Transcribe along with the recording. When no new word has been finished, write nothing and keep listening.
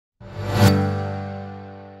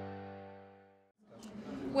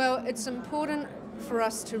Well, it's important for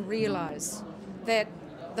us to realise that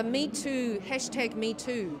the Me Too, hashtag Me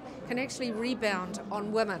Too, can actually rebound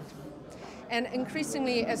on women. And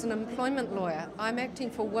increasingly, as an employment lawyer, I'm acting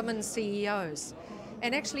for women CEOs.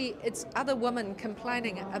 And actually, it's other women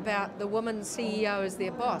complaining about the woman CEO as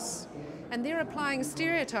their boss. And they're applying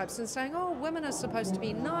stereotypes and saying, oh, women are supposed to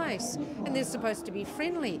be nice and they're supposed to be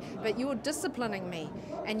friendly, but you're disciplining me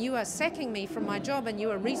and you are sacking me from my job and you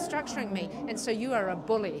are restructuring me, and so you are a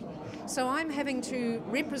bully. So I'm having to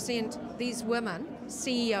represent these women,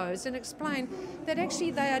 CEOs, and explain that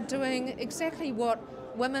actually they are doing exactly what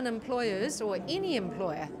women employers or any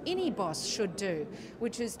employer, any boss should do,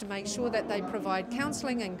 which is to make sure that they provide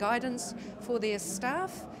counselling and guidance for their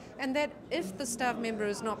staff, and that if the staff member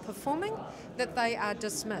is not performing, that they are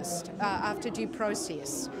dismissed after due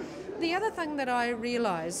process. The other thing that I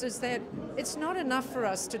realise is that it's not enough for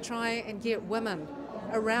us to try and get women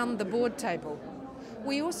around the board table.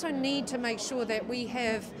 We also need to make sure that we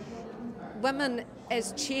have women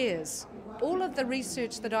as chairs. All of the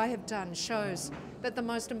research that I have done shows that the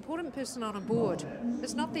most important person on a board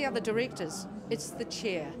is not the other directors, it's the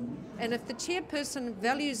chair. And if the chairperson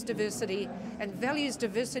values diversity and values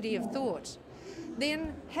diversity of thought,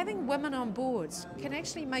 then having women on boards can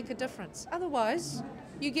actually make a difference. Otherwise,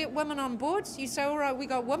 you get women on boards, you say, all right, we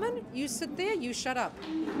got women, you sit there, you shut up.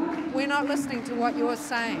 We're not listening to what you're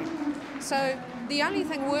saying. So the only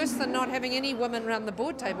thing worse than not having any women around the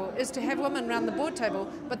board table is to have women around the board table,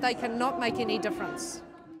 but they cannot make any difference.